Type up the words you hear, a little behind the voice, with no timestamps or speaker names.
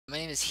My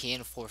name is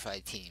Hien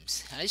 45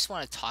 Teams. I just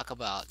want to talk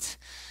about,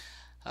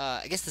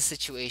 I guess, the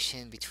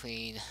situation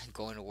between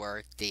going to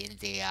work day in and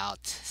day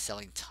out,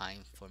 selling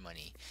time for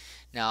money.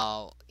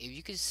 Now, if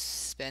you could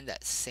spend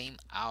that same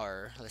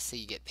hour, let's say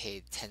you get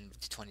paid $10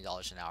 to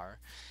 $20 an hour,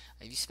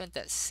 if you spent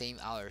that same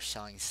hour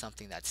selling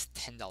something that's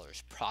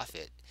 $10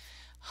 profit,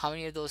 how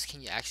many of those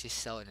can you actually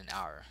sell in an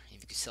hour?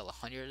 If you could sell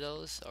 100 of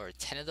those, or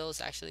 10 of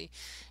those actually,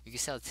 you could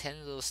sell 10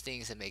 of those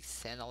things and make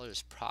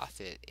 $10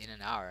 profit in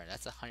an hour.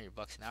 That's $100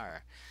 an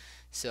hour.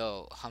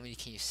 So how many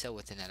can you sell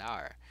within that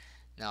hour?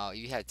 Now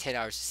you have 10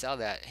 hours to sell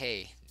that.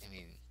 Hey, I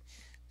mean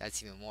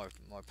that's even more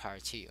power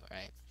to you,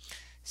 right?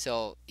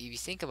 So if you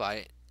think about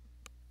it,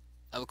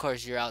 of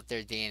course you're out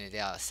there day in and day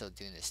out still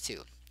doing this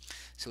too.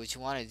 So what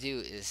you want to do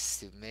is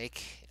to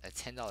make a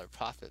 $10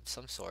 profit of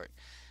some sort,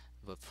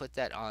 but put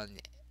that on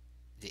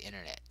the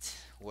internet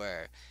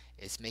where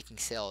it's making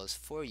sales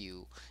for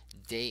you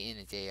day in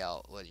and day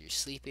out, whether you're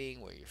sleeping,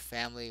 whether you're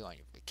family, on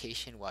your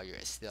vacation, while you're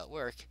still at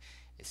work,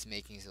 it's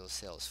making those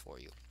sales for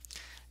you.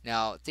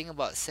 Now, thing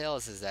about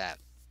sales is that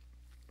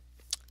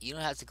you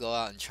don't have to go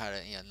out and try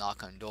to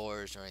knock on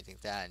doors or anything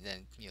like that and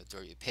then throw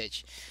your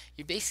pitch.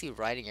 You're basically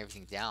writing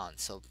everything down.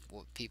 So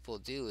what people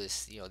do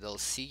is they'll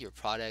see your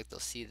product, they'll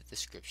see the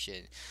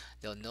description,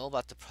 they'll know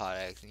about the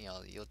product.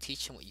 You'll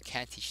teach them what you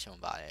can teach them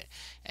about it,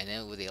 and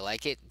then when they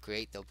like it,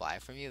 great, they'll buy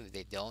from you. If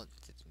they don't,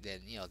 then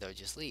they'll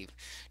just leave.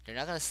 They're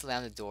not going to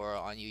slam the door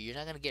on you. You're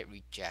not going to get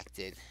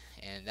rejected.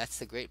 And that's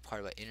the great part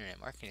about internet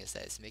marketing, is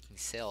that it's making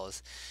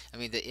sales. I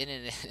mean, the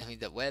internet, I mean,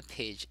 the web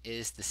page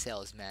is the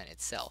salesman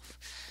itself.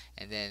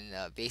 And then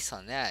based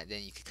on that,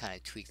 then you can kind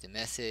of tweak the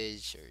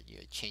message,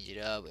 or change it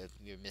up. If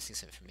you're missing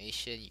some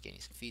information, you're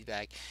getting some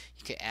feedback,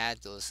 you can add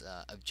those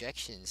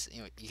objections.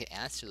 You can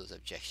answer those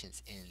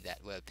objections in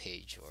that web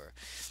page, or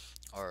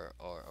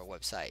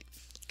website.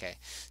 Okay,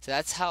 so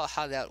that's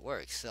how that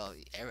works. So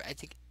I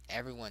think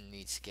everyone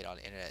needs to get on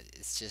the internet.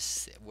 It's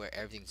just where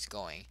everything's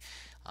going.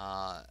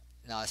 uh,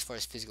 Now, as far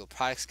as physical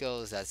products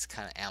goes, that's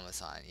kind of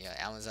Amazon.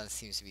 Amazon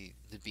seems to be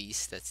the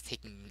beast that's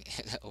taking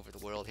over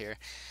the world here.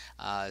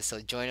 So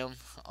join them,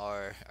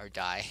 or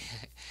die.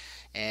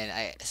 And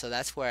so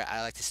that's where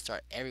I like to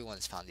start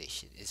everyone's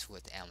foundation, is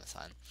with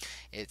Amazon.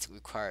 It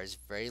requires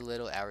very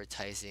little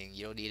advertising.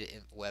 You don't need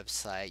a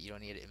website. You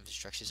don't need an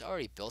infrastructure. It's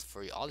already built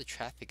for you. All the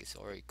traffic is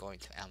already going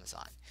to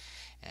Amazon,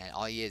 and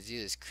all you have to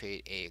do is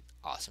create a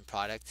awesome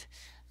product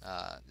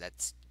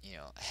that's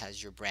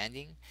has your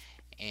branding,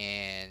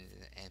 and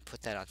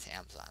put that onto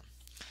Amazon.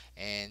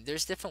 And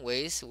there's different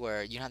ways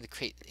where you don't have to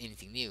create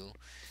anything new.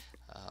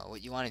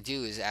 What you want to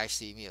do is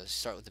actually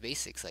start with the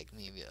basics, like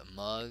maybe a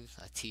mug,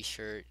 a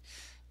t-shirt,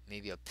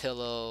 maybe a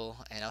pillow.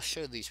 And I'll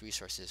show you these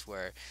resources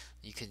where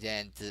you can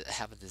then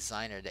have a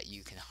designer that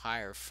you can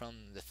hire from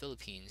the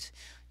Philippines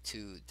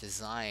to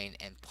design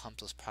and pump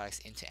those products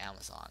into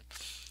Amazon.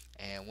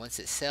 And once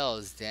it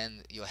sells,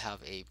 then you'll have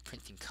a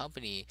printing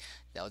company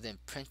that will then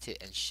print it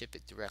and ship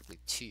it directly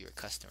to your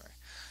customer.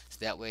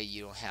 So that way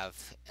you don't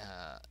have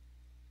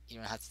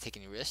to take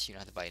any risks. You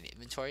don't have to buy any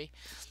inventory,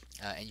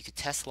 and you can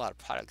test a lot of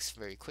products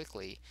very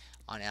quickly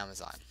on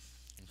Amazon.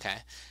 Okay,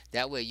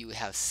 that way you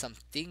have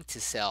something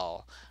to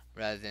sell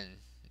rather than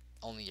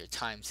only your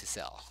time to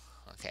sell.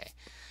 Okay,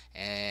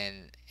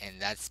 and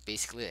that's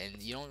basically it.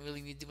 And you don't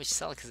really need to do much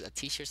selling, because a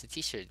t-shirt's a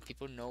t-shirt.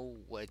 People know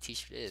what a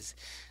t-shirt is,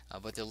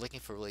 but they're looking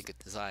for really good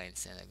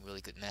designs and a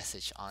really good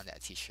message on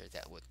that t-shirt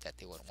that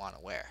they would want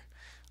to wear.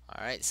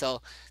 All right,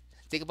 so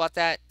think about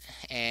that,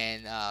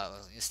 and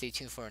stay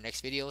tuned for our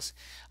next videos.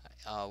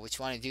 What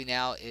you want to do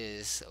now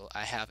is,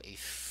 I have a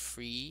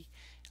free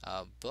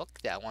book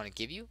that I want to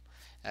give you.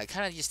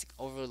 Kind of just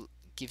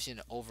gives you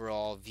an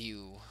overall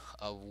view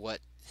of what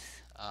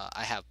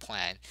I have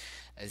planned.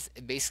 It's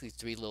basically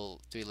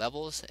three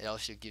levels. It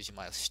also gives you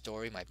my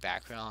story, my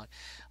background,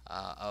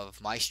 of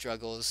my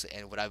struggles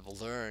and what I've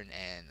learned,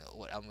 and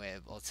what I'm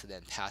able to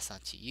then pass on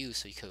to you,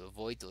 so you can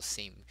avoid those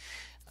same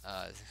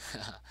uh,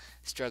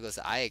 struggles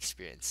that I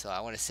experienced. So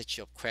I want to set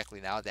you up correctly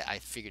now that I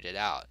figured it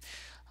out.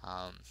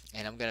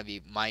 And I'm gonna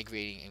be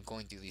migrating and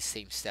going through these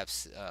same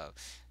steps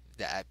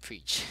that I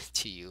preach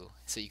to you,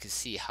 so you can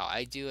see how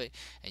I do it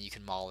and you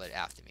can model it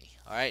after me.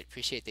 All right,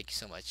 appreciate it. Thank you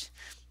so much.